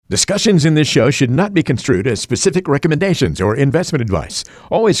Discussions in this show should not be construed as specific recommendations or investment advice.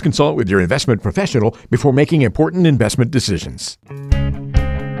 Always consult with your investment professional before making important investment decisions.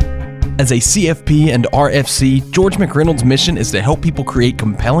 As a CFP and RFC, George McReynolds' mission is to help people create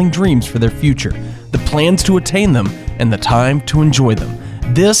compelling dreams for their future, the plans to attain them, and the time to enjoy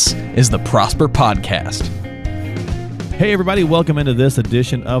them. This is the Prosper Podcast. Hey everybody, welcome into this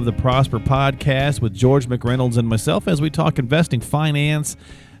edition of the Prosper Podcast with George McReynolds and myself as we talk investing, finance,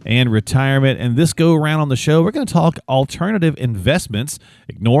 and retirement. And this go around on the show, we're going to talk alternative investments.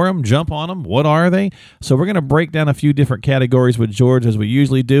 Ignore them, jump on them. What are they? So we're going to break down a few different categories with George as we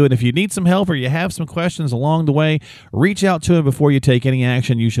usually do. And if you need some help or you have some questions along the way, reach out to him before you take any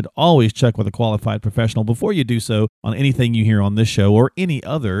action. You should always check with a qualified professional before you do so on anything you hear on this show or any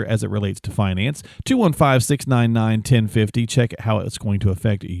other as it relates to finance. 215-699-1050. Check how it's going to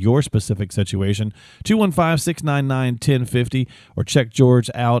affect your specific situation. 215-699-1050, or check George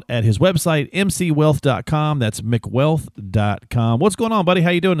out at his website, mcwealth.com. That's mcwealth.com. What's going on, buddy? How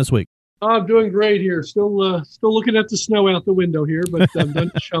you doing this week? I'm doing great here. Still looking at the snow out the window here, but I'm done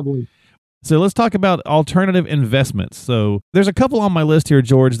shoveling. So let's talk about alternative investments. So there's a couple on my list here,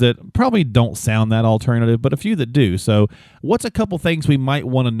 George, that probably don't sound that alternative, but a few that do. So what's a couple things we might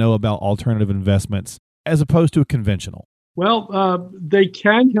want to know about alternative investments as opposed to a conventional? Well, they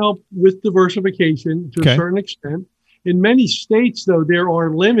can help with diversification to a certain extent. In many states, though, there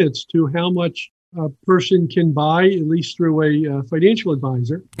are limits to how much a person can buy, at least through a financial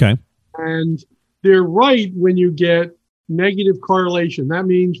advisor. Okay. And they're right when you get negative correlation. That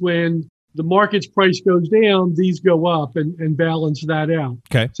means when the market's price goes down, these go up and balance that out.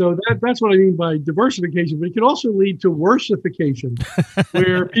 Okay. So that's what I mean by diversification. But it can also lead to worsification,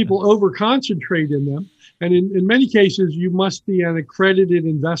 where people over-concentrate in them. And in many cases, you must be an accredited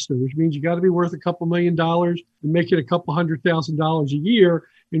investor, which means you got to be worth a couple $1 million and make it a couple $100,000 a year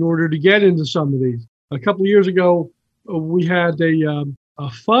in order to get into some of these. A couple of years ago, we had a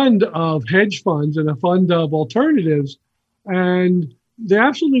fund of hedge funds and a fund of alternatives, and they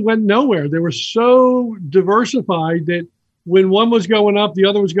absolutely went nowhere. They were so diversified that when one was going up, the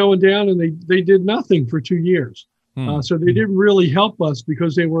other was going down, and they did nothing for 2 years. So they didn't really help us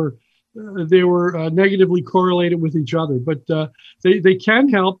because they were negatively correlated with each other, but they can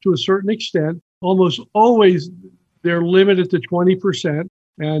help to a certain extent. Almost always, they're limited to 20%,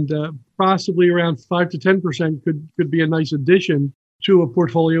 and possibly around 5 to 10% could be a nice addition to a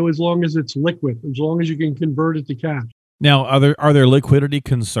portfolio as long as it's liquid, as long as you can convert it to cash. Now, are there liquidity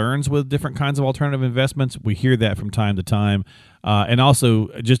concerns with different kinds of alternative investments? We hear that from time to time. And also,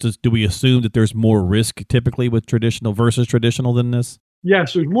 do we assume that there's more risk typically with traditional versus traditional than this?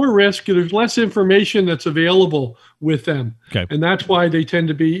 Yes, there's more risk. There's less information that's available with them. Okay. And that's why they tend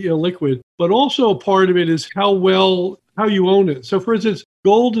to be illiquid. But also a part of it is how you own it. So for instance,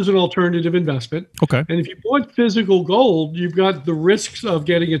 gold is an alternative investment. Okay. And if you bought physical gold, you've got the risks of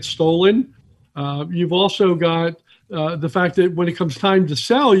getting it stolen. You've also got the fact that when it comes time to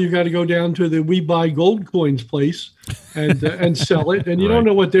sell, you got to go down to the We Buy Gold Coins place and sell it. And you don't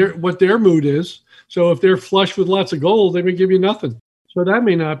know what their mood is. So if they're flush with lots of gold, they may give you nothing. So that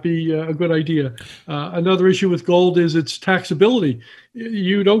may not be a good idea. Another issue with gold is its taxability.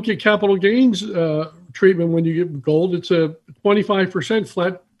 You don't get capital gains treatment when you get gold. It's a 25%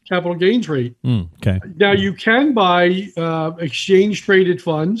 flat capital gains rate. Okay. Now, you can buy exchange-traded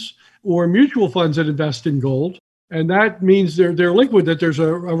funds or mutual funds that invest in gold, and that means they're liquid, that there's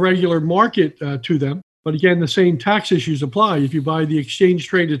a regular market to them. But again, the same tax issues apply. If you buy the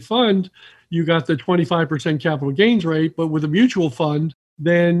exchange-traded fund, you got the 25% capital gains rate, but with a mutual fund,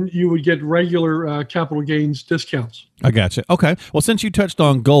 then you would get regular capital gains discounts. I gotcha. Okay. Well, since you touched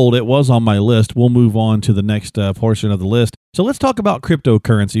on gold, it was on my list. We'll move on to the next portion of the list. So let's talk about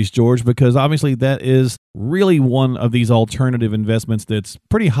cryptocurrencies, George, because obviously that is really one of these alternative investments that's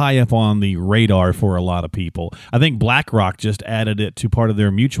pretty high up on the radar for a lot of people. I think BlackRock just added it to part of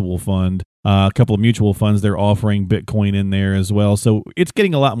their mutual fund. A couple of mutual funds, they're offering Bitcoin in there as well. So it's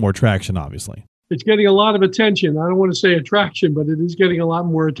getting a lot more traction, obviously. It's getting a lot of attention. I don't want to say attraction, but it is getting a lot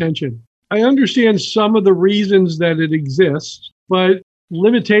more attention. I understand some of the reasons that it exists, but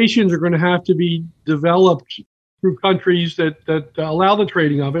limitations are going to have to be developed through countries that allow the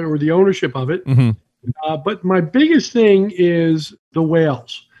trading of it or the ownership of it. Mm-hmm. But my biggest thing is the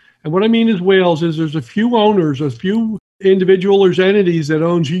whales. And what I mean is whales is there's a few owners, a few individual or entities that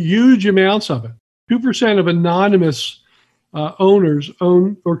owns huge amounts of it. 2% of anonymous owners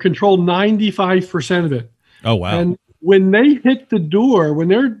own or control 95% of it. Oh, wow. And when they hit the door,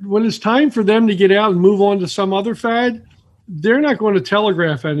 when it's time for them to get out and move on to some other fad, they're not going to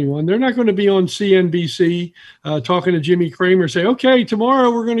telegraph anyone. They're not going to be on CNBC talking to Jimmy Cramer, say, okay,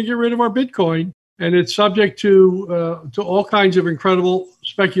 tomorrow we're going to get rid of our Bitcoin. And it's subject to all kinds of incredible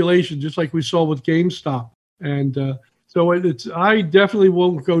speculation, just like we saw with GameStop. And so I definitely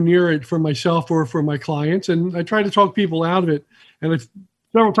won't go near it for myself or for my clients. And I try to talk people out of it. And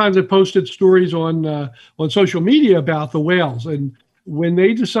several times I posted stories on social media about the whales. And when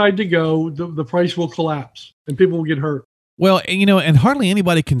they decide to go, the price will collapse and people will get hurt. Well, and hardly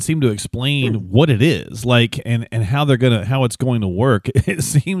anybody can seem to explain what it is, and how it's going to work. It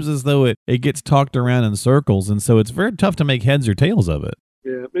seems as though it gets talked around in circles, and so it's very tough to make heads or tails of it.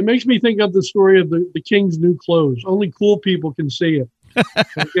 Yeah, it makes me think of the story of the king's new clothes. Only cool people can see it.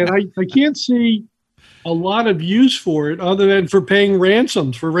 And I can't see a lot of use for it other than for paying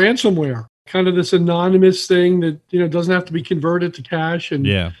ransoms for ransomware. Kind of this anonymous thing that doesn't have to be converted to cash. And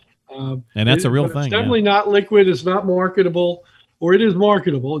yeah. And that's a real thing. It's definitely not liquid. It's not marketable, or it is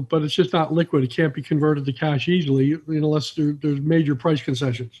marketable, but it's just not liquid. It can't be converted to cash easily unless there's major price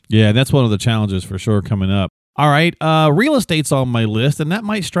concessions. Yeah, that's one of the challenges for sure coming up. All right, real estate's on my list, and that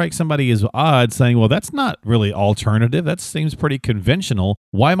might strike somebody as odd, saying, well, that's not really alternative. That seems pretty conventional.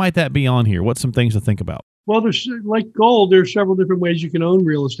 Why might that be on here? What's some things to think about? Well, there's like gold, there's several different ways you can own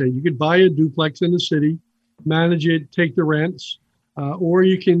real estate. You could buy a duplex in the city, manage it, take the rents. Or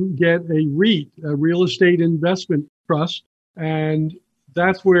you can get a REIT, a real estate investment trust, and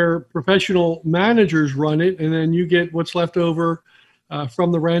that's where professional managers run it, and then you get what's left over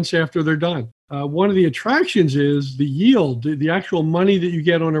from the rents after they're done. One of the attractions is the yield, the actual money that you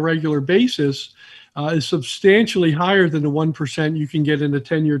get on a regular basis is substantially higher than the 1% you can get in a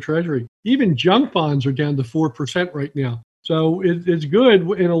 10-year treasury. Even junk bonds are down to 4% right now. So it's good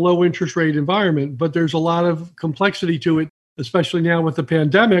in a low interest rate environment, but there's a lot of complexity to it, especially now with the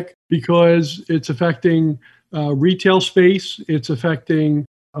pandemic, because it's affecting retail space, it's affecting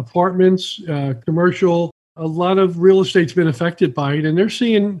apartments, commercial. A lot of real estate's been affected by it. And they're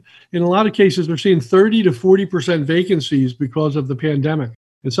seeing, in a lot of cases, they're seeing 30 to 40% vacancies because of the pandemic.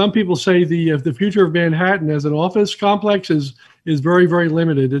 And some people say the future of Manhattan as an office complex is very, very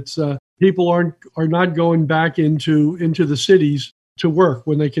limited. It's people are not going back into the cities to work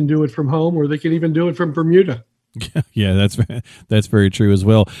when they can do it from home, or they can even do it from Bermuda. Yeah, that's very true as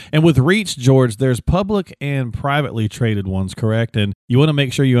well. And with REITs, George, there's public and privately traded ones, correct? And you want to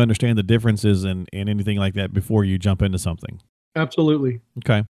make sure you understand the differences and anything like that before you jump into something. Absolutely.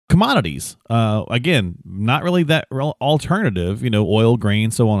 Okay. Commodities, again, not really that alternative, oil,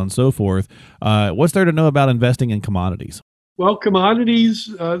 grain, so on and so forth. What's there to know about investing in commodities? Well,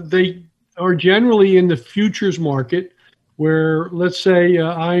 commodities, they are generally in the futures market where, let's say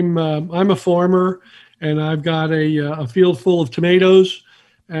I'm a farmer and I've got a field full of tomatoes,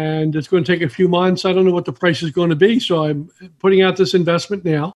 and it's going to take a few months. I don't know what the price is going to be, so I'm putting out this investment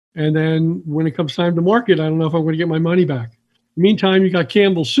now. And then when it comes time to market, I don't know if I'm going to get my money back. Meantime, you got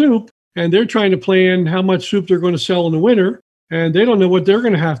Campbell's Soup, and they're trying to plan how much soup they're going to sell in the winter, and they don't know what they're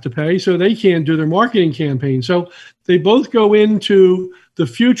going to have to pay, so they can't do their marketing campaign. So they both go into the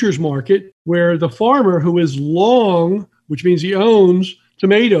futures market where the farmer who is long, which means he owns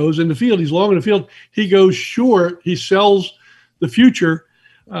tomatoes in the field, he's long in the field, he goes short, he sells the future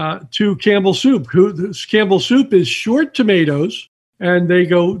to Campbell's Soup. Campbell's Soup is short tomatoes, and they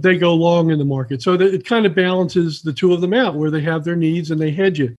go long in the market. So that it kind of balances the two of them out where they have their needs and they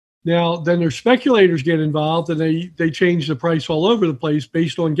hedge it. Now, then their speculators get involved, and they change the price all over the place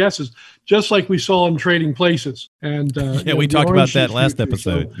based on guesses, just like we saw in Trading Places. And we talked about that last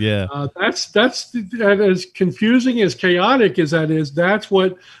episode. So, yeah, that's as confusing, as chaotic as that is. That's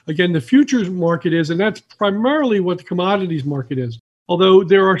what, again, the futures market is, and that's primarily what the commodities market is. Although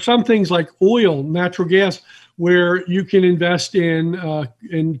there are some things like oil, natural gas, where you can invest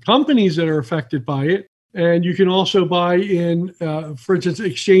in companies that are affected by it. And you can also buy in, for instance,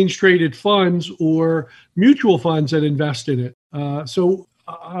 exchange-traded funds or mutual funds that invest in it. So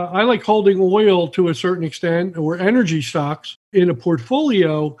I like holding oil to a certain extent, or energy stocks in a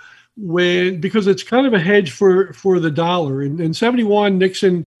portfolio because it's kind of a hedge for the dollar. In 1971,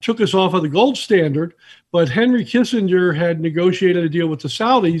 Nixon took us off of the gold standard, but Henry Kissinger had negotiated a deal with the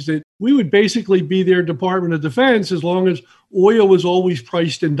Saudis that we would basically be their Department of Defense as long as oil was always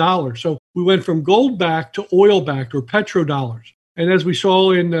priced in dollars. So we went from gold-backed to oil-backed, or petrodollars. And as we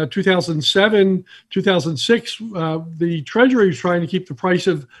saw in 2007, 2006, the Treasury was trying to keep the price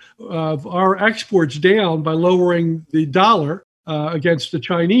of our exports down by lowering the dollar against the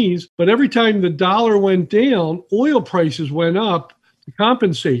Chinese. But every time the dollar went down, oil prices went up to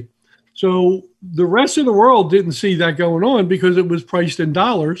compensate. So the rest of the world didn't see that going on because it was priced in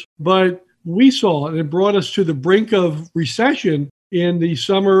dollars, but we saw, and it brought us to the brink of recession in the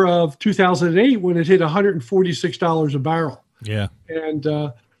summer of 2008 when it hit $146 a barrel. Yeah. And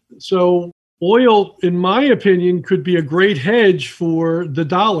so oil, in my opinion, could be a great hedge for the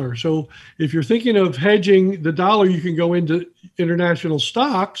dollar. So if you're thinking of hedging the dollar, you can go into international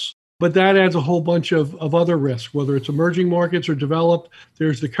stocks, but that adds a whole bunch of other risks, whether it's emerging markets or developed.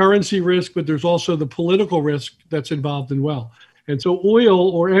 There's the currency risk, but there's also the political risk that's involved in well. And so oil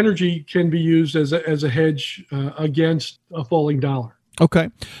or energy can be used as a hedge against a falling dollar. Okay.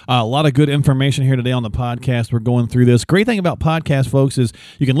 A lot of good information here today on the podcast. We're going through this. Great thing about podcasts, folks, is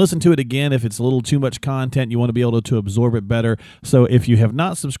you can listen to it again if it's a little too much content. You want to be able to absorb it better. So if you have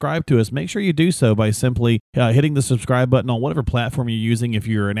not subscribed to us, make sure you do so by simply hitting the subscribe button on whatever platform you're using. If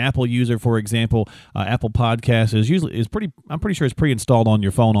you're an Apple user, for example, Apple Podcasts I'm pretty sure it's pre-installed on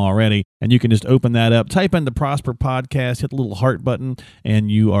your phone already. And you can just open that up, type in the Prosper Podcast, hit the little heart button, and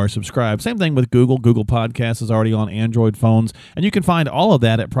you are subscribed. Same thing with Google. Google Podcasts is already on Android phones. And you can find all of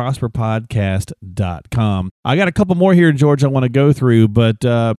that at prosperpodcast.com. I got a couple more here, George, I want to go through, but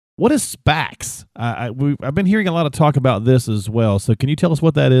what is SPACs? I've been hearing a lot of talk about this as well. So can you tell us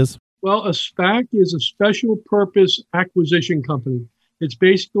what that is? Well, a SPAC is a special purpose acquisition company. It's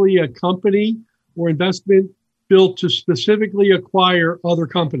basically a company or investment built to specifically acquire other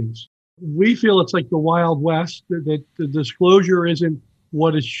companies. We feel it's like the Wild West, that the disclosure isn't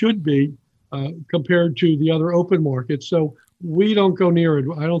what it should be compared to the other open markets. So we don't go near it.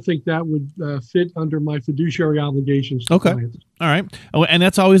 I don't think that would fit under my fiduciary obligations to clients. All right. Oh, and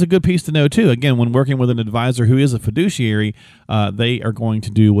that's always a good piece to know, too. Again, when working with an advisor who is a fiduciary, they are going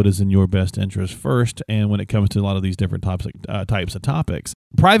to do what is in your best interest first. And when it comes to a lot of these different types of topics.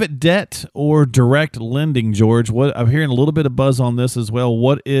 Private debt or direct lending, George, I'm hearing a little bit of buzz on this as well.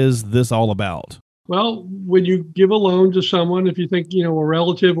 What is this all about? Well, when you give a loan to someone, if you think, a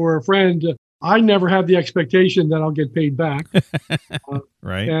relative or a friend, I never have the expectation that I'll get paid back.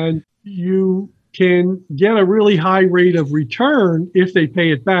 Right. And you can get a really high rate of return if they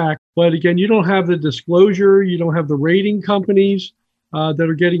pay it back. But again, you don't have the disclosure. You don't have the rating companies that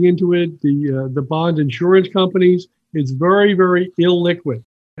are getting into it, the bond insurance companies. It's very, very illiquid.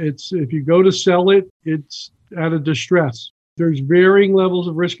 If you go to sell it, it's at a distress. There's varying levels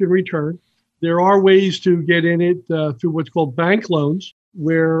of risk and return. There are ways to get in it through what's called bank loans,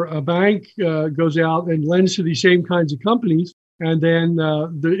 where a bank goes out and lends to these same kinds of companies, and then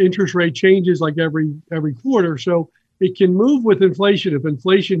the interest rate changes like every quarter. So it can move with inflation. If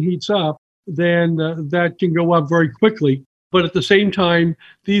inflation heats up, then that can go up very quickly. But at the same time,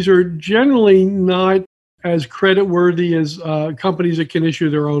 these are generally not as creditworthy as companies that can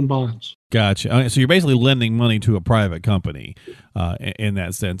issue their own bonds. Gotcha. So you're basically lending money to a private company in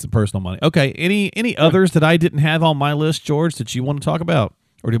that sense, personal money. Okay. Any others that I didn't have on my list, George, that you want to talk about?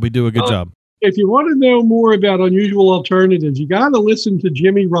 Or did we do a good job? If you want to know more about unusual alternatives, you got to listen to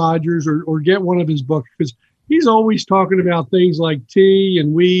Jimmy Rogers or get one of his books, because he's always talking about things like tea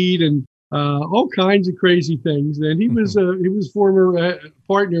and weed and all kinds of crazy things. And he was former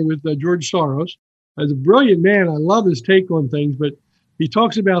partner with George Soros. As a brilliant man, I love his take on things, but he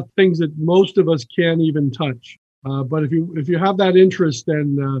talks about things that most of us can't even touch. But if you have that interest,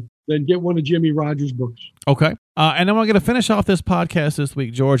 then get one of Jimmy Rogers' books. Okay. And then we're going to finish off this podcast this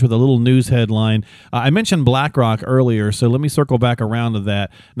week, George, with a little news headline. I mentioned BlackRock earlier, so let me circle back around to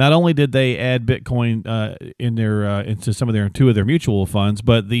that. Not only did they add Bitcoin into two of their mutual funds,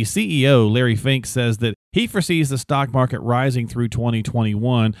 but the CEO, Larry Fink, says that he foresees the stock market rising through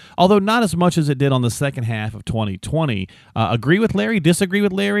 2021, although not as much as it did on the second half of 2020. Agree with Larry? Disagree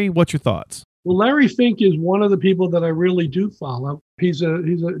with Larry? What's your thoughts? Well, Larry Fink is one of the people that I really do follow. He's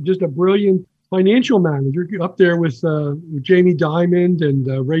just a brilliant financial manager, up there with Jamie Dimon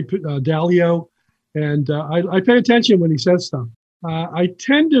and Ray Dalio. And I pay attention when he says stuff. I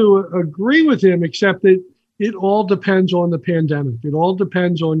tend to agree with him, except that it all depends on the pandemic. It all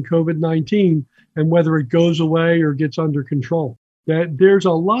depends on COVID-19 and whether it goes away or gets under control. That there's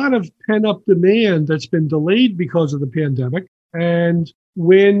a lot of pent-up demand that's been delayed because of the pandemic. And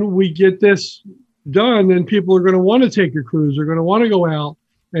when we get this done, then people are going to want to take a cruise. They're going to want to go out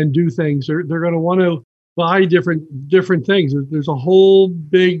and do things. They're going to want to buy different things. There's a whole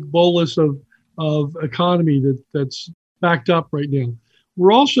big bolus of economy that's backed up right now.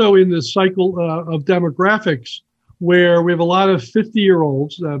 We're also in this cycle of demographics where we have a lot of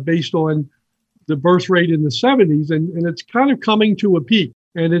 50-year-olds based on the birth rate in the 70s, and it's kind of coming to a peak.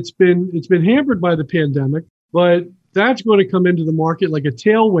 And it's been hampered by the pandemic, but that's going to come into the market like a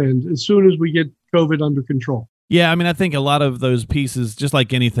tailwind as soon as we get COVID under control. Yeah, I mean, I think a lot of those pieces, just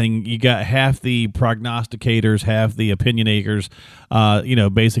like anything, you got half the prognosticators, half the opinionators,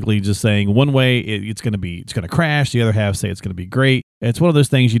 basically just saying one way it's going to crash. The other half say it's going to be great. It's one of those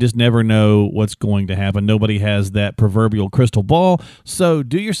things you just never know what's going to happen. Nobody has that proverbial crystal ball. So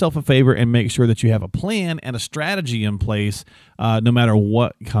do yourself a favor and make sure that you have a plan and a strategy in place no matter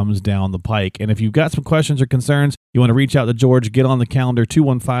what comes down the pike. And if you've got some questions or concerns, you want to reach out to George, get on the calendar,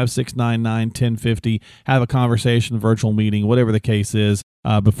 215-699-1050, have a conversation, virtual meeting, whatever the case is,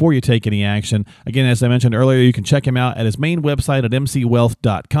 before you take any action. Again, as I mentioned earlier, you can check him out at his main website at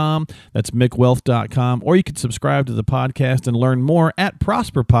mcwealth.com. That's mcwealth.com. Or you can subscribe to the podcast and learn more at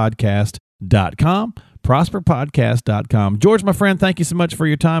prosperpodcast.com. prosperpodcast.com. George, my friend, thank you so much for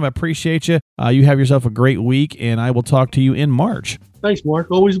your time. I appreciate you. You have yourself a great week, and I will talk to you in March. Thanks, Mark.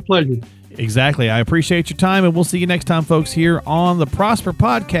 Always a pleasure. Exactly. I appreciate your time, and we'll see you next time, folks, here on the Prosper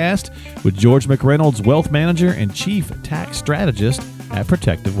Podcast with George McReynolds, Wealth Manager and Chief Tax Strategist at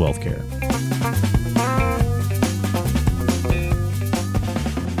Protective Wealth Care.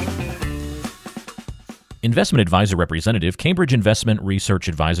 Investment advisor representative, Cambridge Investment Research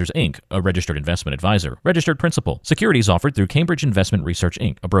Advisors, Inc., a registered investment advisor. Registered principal. Securities offered through Cambridge Investment Research,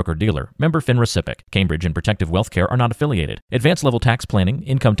 Inc., a broker-dealer. Member FINRA SIPC. Cambridge and Protective Wealth Care are not affiliated. Advanced level tax planning,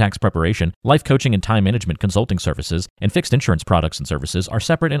 income tax preparation, life coaching and time management consulting services, and fixed insurance products and services are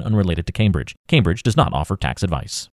separate and unrelated to Cambridge. Cambridge does not offer tax advice.